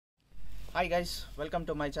Hi guys, welcome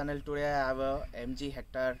to my channel. Today I have a MG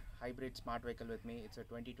Hector hybrid smart vehicle with me. It's a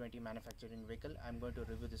 2020 manufacturing vehicle. I'm going to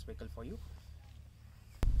review this vehicle for you.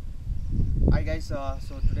 Hi guys, so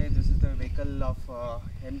today this is the vehicle of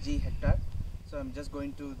MG Hector. So I'm just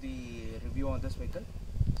going to the review on this vehicle.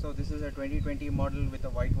 So this is a 2020 model with a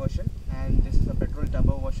white version, and this is a petrol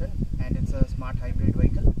turbo version, and it's a smart hybrid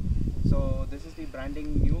vehicle. So this is the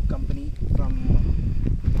branding new company from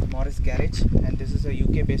Morris Garage, and this is a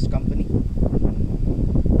UK based company.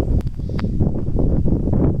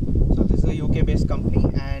 So this is a UK based company,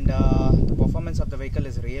 and the performance of the vehicle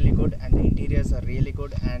is really good, and the interiors are really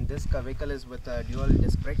good. And this vehicle is with dual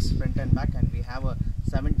disc brakes front and back, and we have a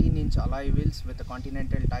 17-inch alloy wheels with the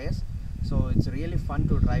Continental tires. So it's really fun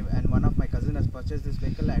to drive, and one of my cousin has purchased this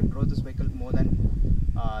vehicle. I drove this vehicle more than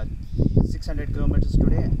 600 kilometers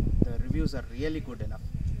today. The reviews are really good enough.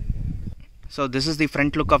 So this is the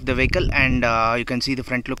front look of the vehicle, and you can see the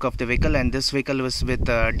front look of the vehicle, and this vehicle was with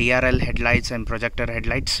DRL headlights and projector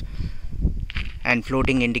headlights and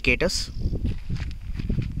floating indicators.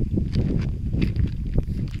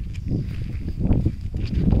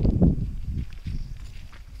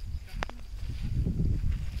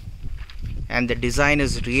 And the design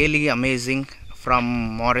is really amazing from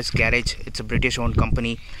Morris Garage. It's a British owned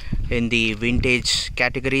company. In the vintage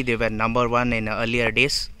category, they were #1 in earlier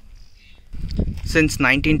days since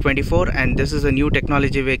 1924, and this is a new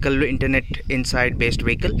technology vehicle, internet inside based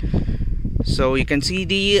vehicle. So you can see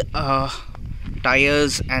the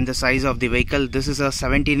tires and the size of the vehicle. This is a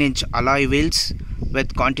 17-inch alloy wheels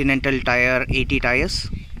with Continental tire AT tires,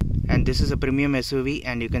 and this is a premium SUV,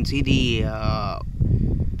 and you can see the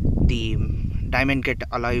diamond cut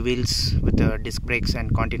alloy wheels with the disc brakes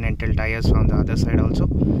and Continental tires on the other side also.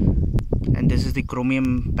 And this is the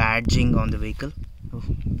chromium badging on the vehicle,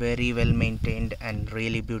 very well maintained and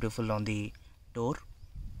really beautiful on the door.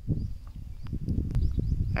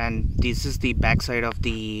 And this is the back side of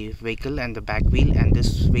the vehicle and the back wheel, and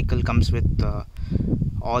this vehicle comes with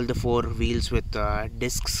all the 4 wheels with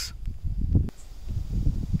discs.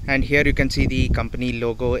 And here you can see the company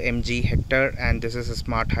logo MG Hector, and this is a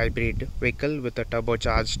smart hybrid vehicle with a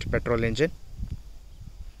turbocharged petrol engine.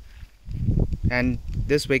 And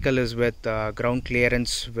this vehicle is with ground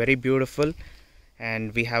clearance, very beautiful,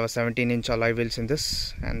 and we have a 17-inch alloy wheels in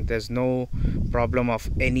this, and there's no problem of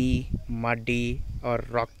any muddy or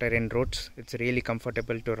rock terrain roads. It's really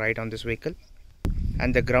comfortable to ride on this vehicle,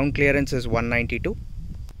 and the ground clearance is 192.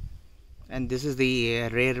 And this is the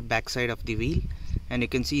rear backside of the wheel, and you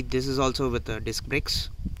can see this is also with disc brakes,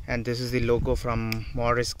 and this is the logo from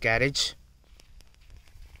Morris Garage,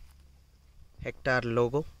 Hector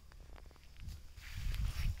logo,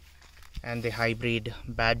 and the hybrid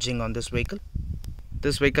badging on this vehicle.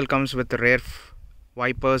 This vehicle comes with the rear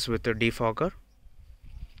wipers with a defogger,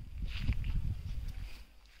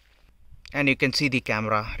 and you can see the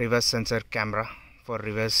camera, reverse sensor camera for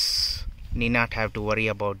reverse. Need not have to worry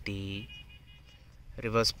about the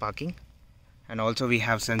reverse parking. And also we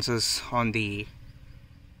have sensors on the,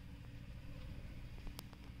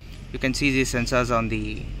 you can see the sensors on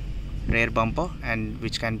the rear bumper, and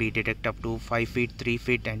which can be detected up to 5 feet, 3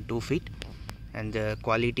 feet and 2 feet. And the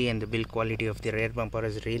quality and the build quality of the rear bumper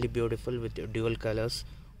is really beautiful with dual colors,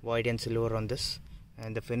 white and silver on this,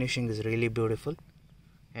 and the finishing is really beautiful.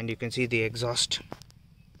 And you can see the exhaust,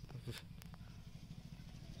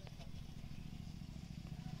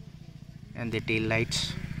 and the tail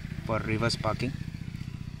lights for reverse parking.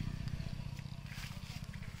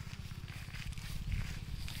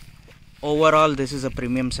 Overall, this is a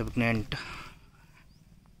premium segment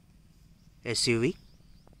SUV.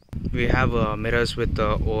 We have mirrors with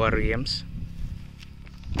OREMs.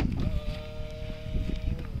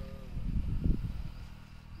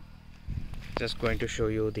 Just going to show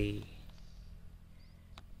you the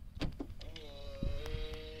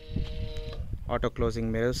auto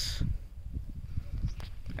closing mirrors,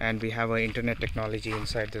 and we have internet technology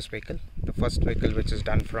inside this vehicle, the first vehicle which is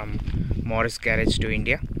done from Morris Garage to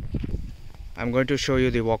India. I'm going to show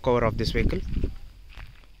you the walkover of this vehicle.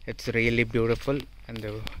 It's really beautiful, and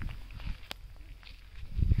the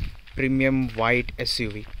premium white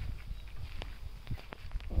SUV.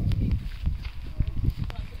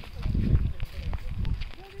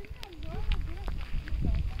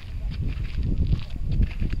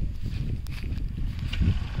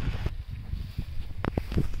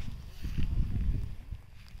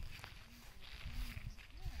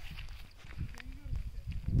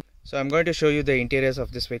 So I'm going to show you the interiors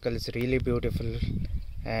of this vehicle. It's really beautiful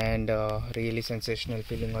and really sensational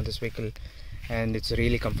feeling on this vehicle, and it's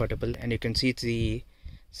really comfortable. And you can see the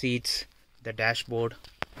seats, the dashboard,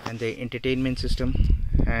 and the entertainment system,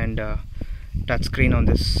 and touchscreen on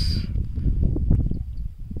this.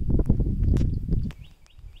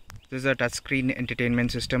 This is a touchscreen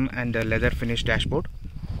entertainment system and a leather finish dashboard.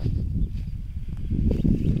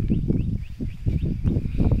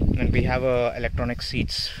 And we have electronic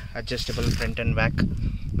seats, adjustable front and back,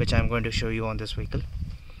 which I'm going to show you on this vehicle.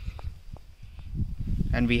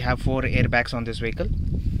 And we have 4 airbags on this vehicle,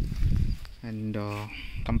 and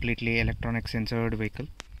completely electronic sensored vehicle.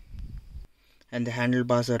 And the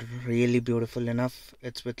handlebars are really beautiful enough.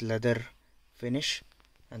 It's with leather finish,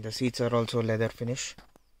 and the seats are also leather finish.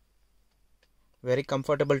 Very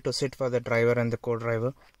comfortable to sit for the driver and the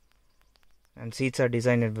co-driver, and seats are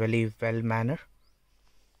designed in very well manner.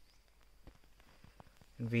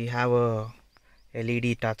 We have a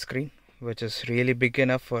LED touchscreen which is really big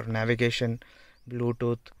enough for navigation,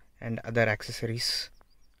 Bluetooth and other accessories.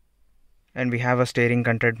 And we have a steering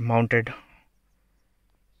control mounted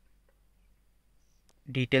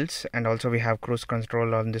details, and also we have cruise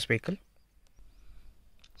control on this vehicle.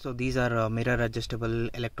 So these are mirror adjustable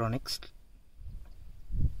electronics.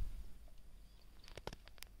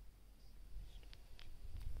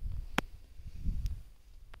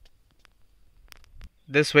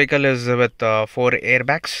 This vehicle is with 4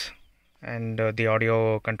 airbags, and the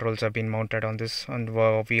audio controls have been mounted on this, and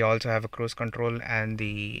we also have a cruise control and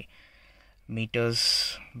the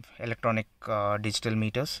meters, electronic digital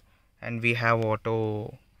meters, and we have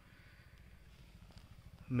auto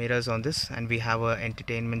mirrors on this, and we have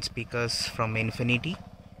entertainment speakers from Infinity.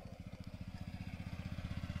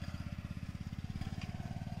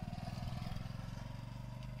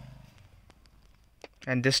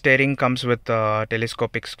 And this steering comes with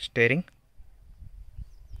telescopic steering.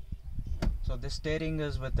 So this steering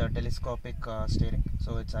is with a telescopic steering,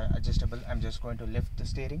 so it's adjustable. I'm just going to lift the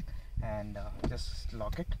steering and just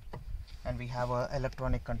lock it. And we have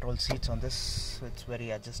electronic control seats on this. It's very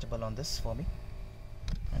adjustable on this for me.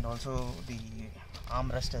 And also the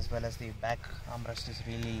armrest as well as the back armrest is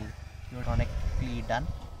really electronically done.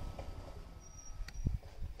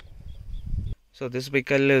 So this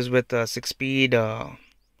vehicle is with a 6-speed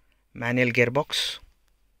manual gearbox,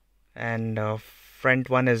 and front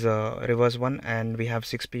one is a reverse one, and we have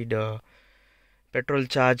 6-speed petrol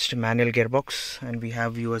charged manual gearbox, and we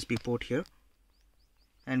have USB port here.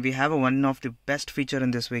 And we have one of the best feature in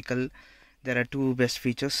this vehicle. There are 2 best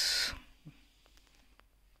features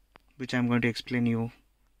which I'm going to explain you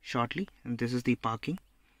shortly. And this is the parking,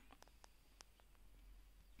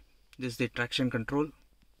 this is the traction control,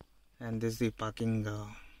 and this is the parking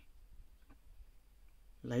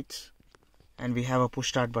lights. And we have a push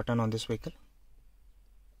start button on this vehicle.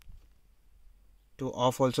 To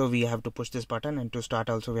off also we have to push this button, and to start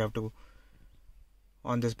also we have to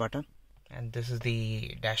on this button. And this is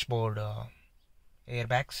the dashboard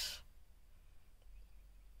airbags,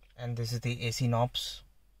 and this is the AC knobs,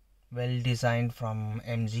 well designed from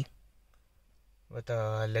MG with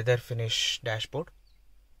a leather finish dashboard.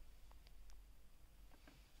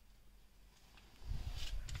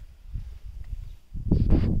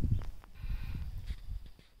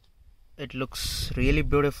 It looks really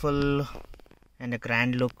beautiful and a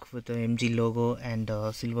grand look with the MG logo and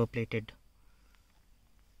silver plated.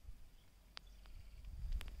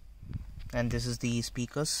 And this is the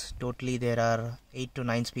speakers. Totally there are 8 to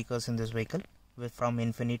 9 speakers in this vehicle from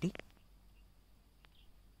Infinity.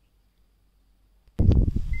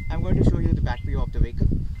 I'm going to show you the back view of the vehicle.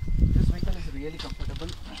 This vehicle is really comfortable,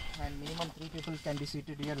 and minimum 3 people can be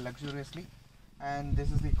seated here luxuriously. And this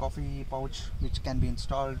is the coffee pouch which can be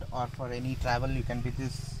installed, or for any travel you can be,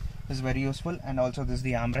 this is very useful. And also this is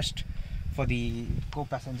the armrest for the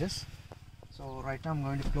co-passengers. So right now I'm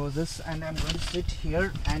going to close this, and I'm going to sit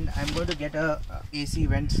here, and I'm going to get a AC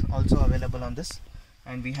vents also available on this.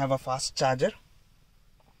 And we have a fast charger,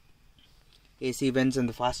 AC vents and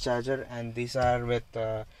the fast charger, and these are with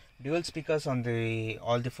dual speakers on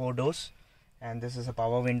all the 4 doors. And this is a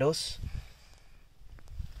power windows,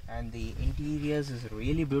 and the interiors is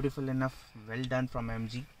really beautiful enough, well done from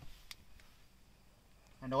MG.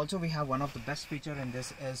 And also we have one of the best feature in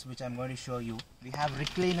this is, which I'm going to show you, we have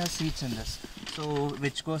recliner seats in this, so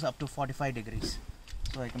which goes up to 45 degrees.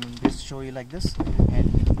 So I can just show you like this,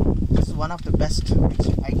 and this is one of the best which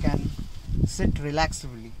I can sit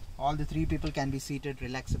relaxably. All the 3 people can be seated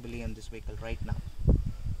relaxably in this vehicle right now.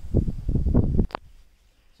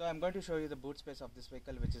 So I'm going to show you the boot space of this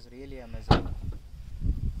vehicle, which is really amazing.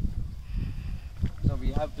 So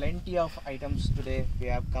we have plenty of items today. We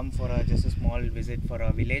have come for just a small visit for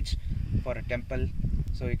a village, for a temple.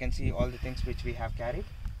 So you can see all the things which we have carried.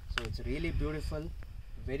 So it's really beautiful,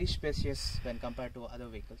 very spacious when compared to other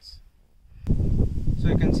vehicles. So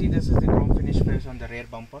you can see this is the chrome finish face on the rear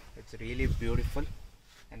bumper. It's really beautiful,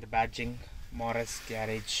 and the badging Morris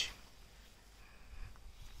Garage.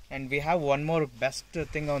 And we have one more best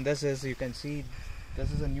thing on this is you can see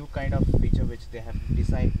this is a new kind of feature which they have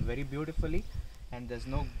designed very beautifully, and there's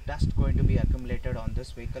no dust going to be accumulated on this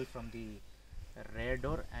vehicle from the rear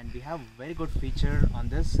door. And we have very good feature on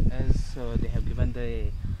this as they have given the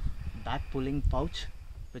back pulling pouch,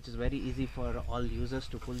 which is very easy for all users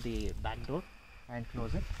to pull the back door and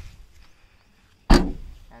close it.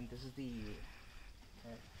 And this is the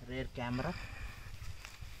rear camera.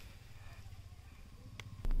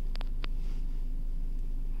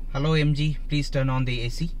 Hello MG, please turn on the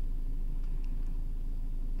AC.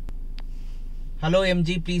 Hello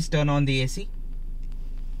MG, please turn on the AC.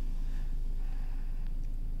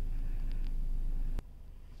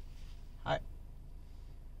 Hi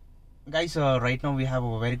guys, right now we have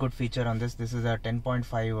a very good feature on this. This is a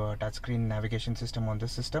 10.5 touchscreen navigation system on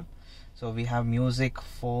this system. So we have music,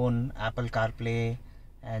 phone, Apple CarPlay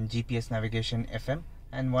and GPS navigation, FM,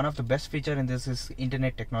 and one of the best feature in this is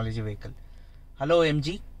internet technology vehicle. Hello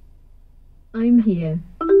MG, I'm here.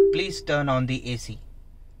 please turn on the AC.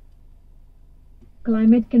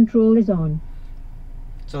 Climate control is on.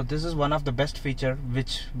 So this is one of the best feature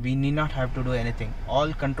which we need not have to do anything.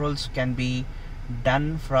 All controls can be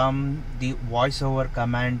done from the voiceover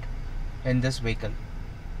command in this vehicle.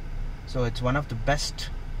 So it's one of the best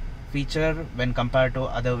feature when compared to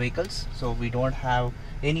other vehicles. So we don't have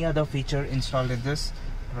any other feature installed in this.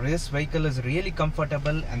 This vehicle is really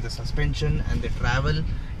comfortable, and the suspension and the travel,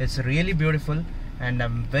 it's really beautiful, and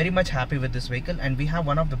I'm very much happy with this vehicle. And we have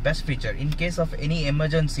one of the best feature. In case of any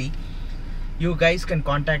emergency, you guys can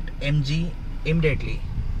contact MG immediately.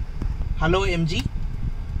 Hello MG,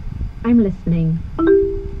 I'm listening.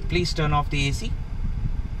 please turn off the AC.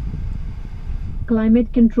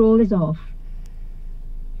 Climate control is off.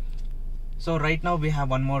 So right now we have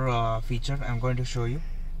one more feature I'm going to show you.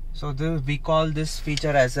 So we call this feature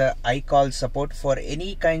as a Icall support. For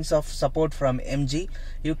any kinds of support from MG,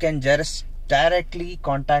 you can just directly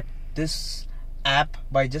contact this app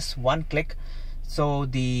by just one click. So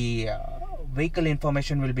the vehicle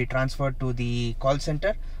information will be transferred to the call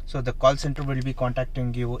center. So the call center will be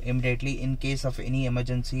contacting you immediately in case of any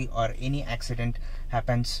emergency or any accident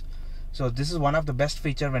happens. So this is one of the best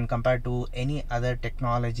feature when compared to any other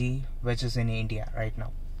technology which is in India right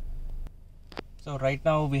now. So right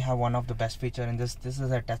now we have one of the best feature in this. This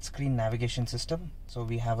is a touchscreen navigation system. So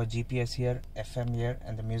we have a GPS here, FM here,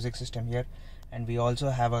 and the music system here, and we also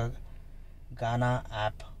have a Gana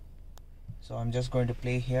app. So I'm just going to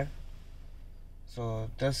play here. So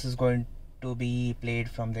this is going to be played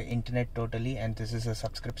from the internet totally, and this is a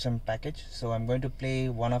subscription package. So I'm going to play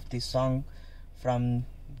one of the song from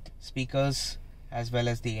speakers, as well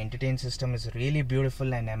as the entertain system is really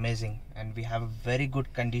beautiful and amazing, and we have a very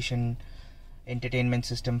good condition entertainment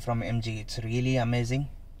system from MG. It's really amazing.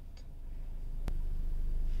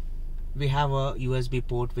 We have a USB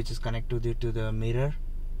port which is connected to the mirror,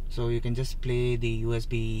 so you can just play the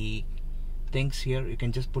USB things here. You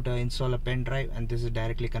can just install a pen drive, and this is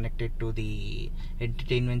directly connected to the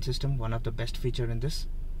entertainment system. One of the best feature in this.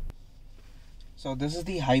 So this is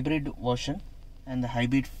the hybrid version and the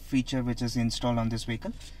hybrid feature which is installed on this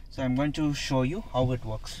vehicle. So I'm going to show you how it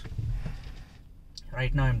works.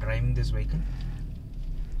 Right now I'm driving this vehicle.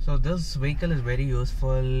 So this vehicle is very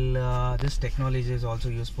useful. This technology is also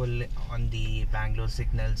useful on the Bangalore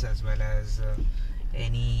signals as well as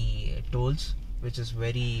any tolls, which is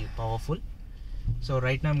very powerful. So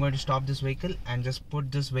right now I'm going to stop this vehicle and just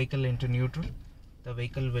put this vehicle into neutral. The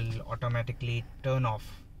vehicle will automatically turn off.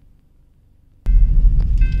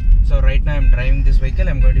 So right now I'm driving this vehicle.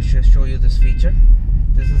 I'm going to show you this feature.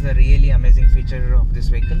 This is a really amazing feature of this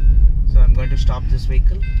vehicle. So I'm going to stop this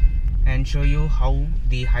vehicle and show you how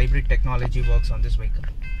the hybrid technology works on this vehicle.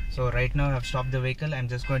 So right now I've stopped the vehicle. I'm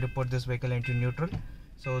just going to put this vehicle into neutral,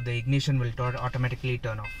 so the ignition will automatically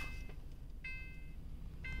turn off.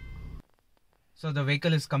 So the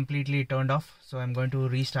vehicle is completely turned off. So I'm going to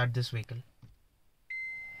restart this vehicle.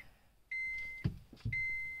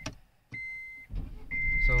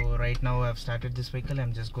 So right now I've started this vehicle.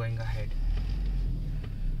 I'm just going ahead.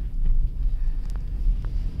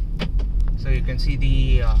 So you can see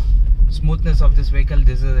the smoothness of this vehicle.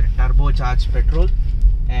 This is a turbocharged petrol,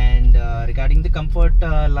 and regarding the comfort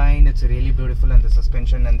line, it's really beautiful, and the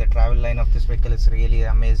suspension and the travel line of this vehicle is really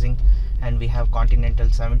amazing. And we have Continental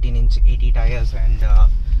 17-inch AT tires, and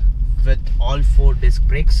with all 4 disc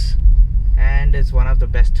brakes, and it's one of the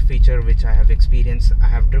best feature which I have experienced. I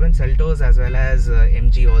have driven Seltos as well as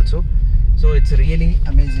MG also, so it's really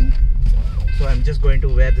amazing. So I'm just going to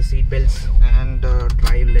wear the seat belts and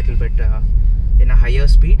drive a little bit in a higher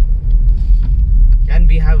speed. And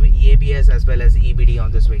we have ABS as well as EBD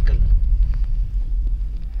on this vehicle.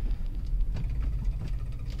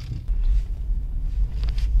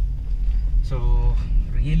 So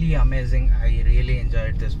really amazing. I really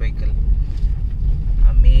enjoyed this vehicle.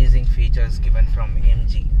 Amazing features given from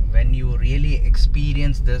MG. When you really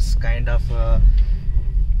experience this kind of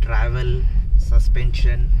travel,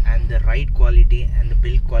 suspension and the ride quality and the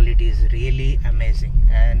build quality is really amazing.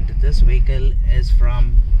 And this vehicle is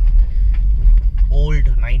from old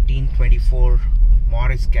 1924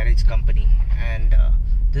 Morris Garage Company, and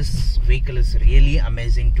this vehicle is really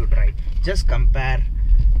amazing to drive. Just compare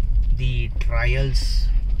the trials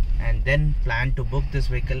and then plan to book this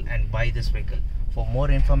vehicle and buy this vehicle. For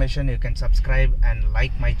more information, you can subscribe and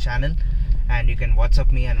like my channel, and you can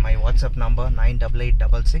WhatsApp me, and my WhatsApp number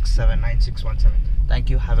 98866799617. Thank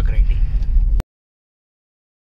you. Have a great day.